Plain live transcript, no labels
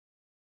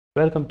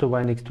Welcome to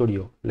Vinex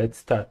Studio. Let's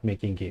start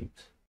making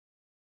games.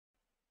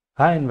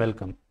 Hi and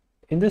welcome.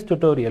 In this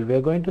tutorial, we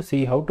are going to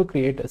see how to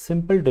create a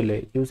simple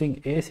delay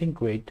using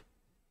async wait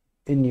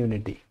in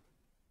Unity.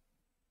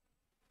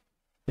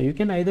 So you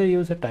can either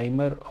use a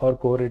timer or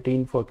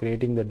coroutine for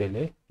creating the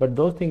delay, but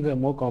those things are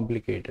more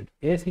complicated.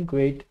 Async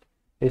wait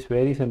is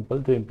very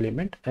simple to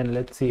implement, and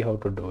let's see how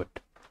to do it.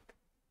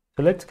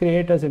 So let's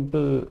create a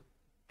simple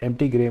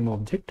empty game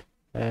object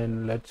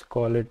and let's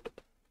call it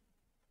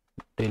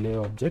delay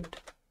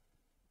object.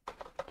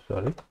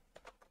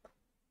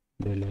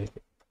 Delay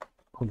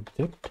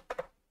object.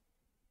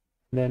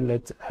 Then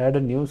let's add a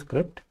new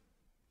script.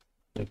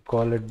 Let's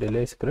call it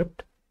delay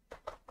script.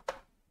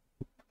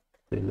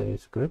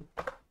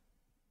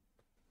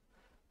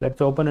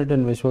 Let's open it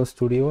in Visual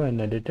Studio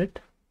and edit it.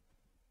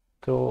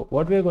 So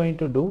what we are going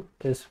to do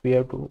is we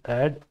have to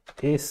add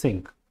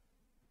async,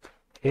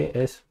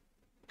 async.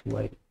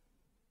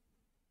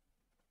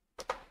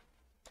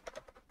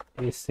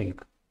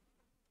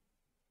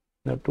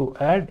 Now to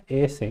add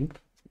async,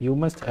 you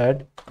must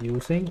add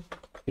using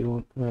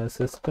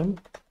system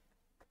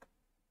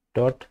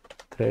dot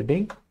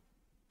threading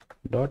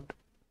dot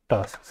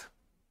tasks.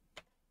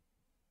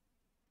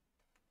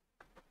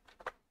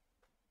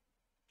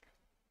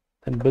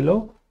 And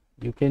below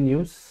you can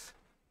use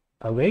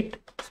await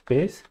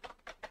space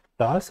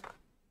task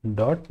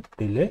dot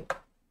delay,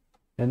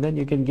 and then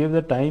you can give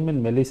the time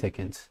in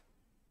milliseconds.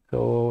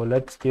 So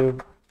let's give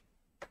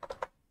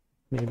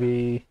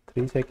maybe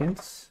 3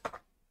 seconds.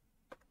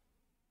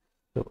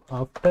 So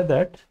after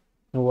that,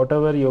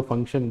 whatever your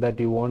function that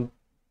you want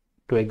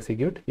to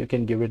execute, you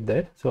can give it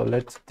there. So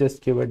let's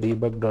just give a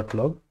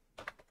debug.log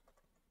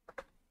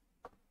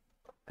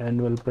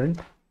and we'll print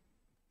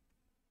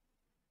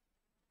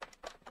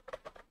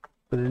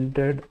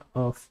printed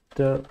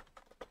after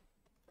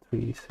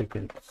 3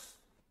 seconds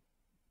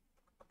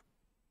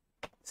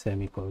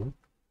semicolon.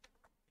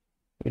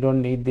 We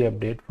don't need the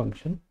update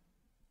function.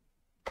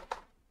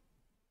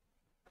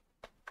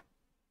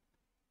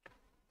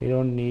 We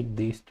don't need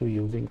these two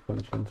using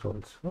functions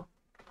also.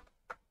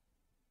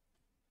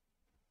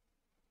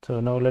 So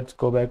now let's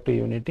go back to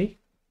Unity.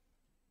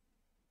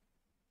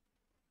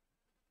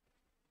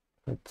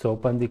 Let's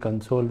open the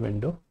console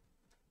window,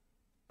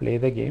 play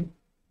the game,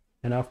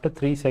 and after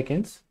 3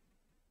 seconds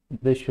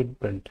this should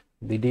print.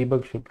 The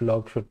debug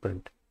log should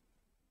print.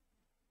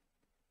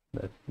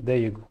 There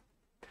you go.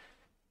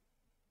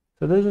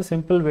 So this is a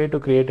simple way to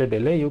create a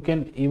delay. You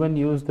can even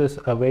use this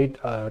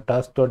await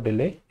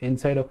task.delay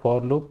inside a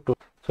for loop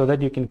so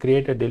that you can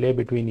create a delay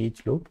between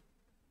each loop.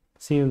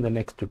 See you in the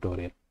next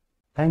tutorial.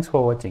 Thanks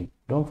for watching.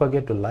 Don't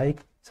forget to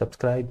like,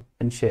 subscribe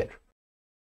and share.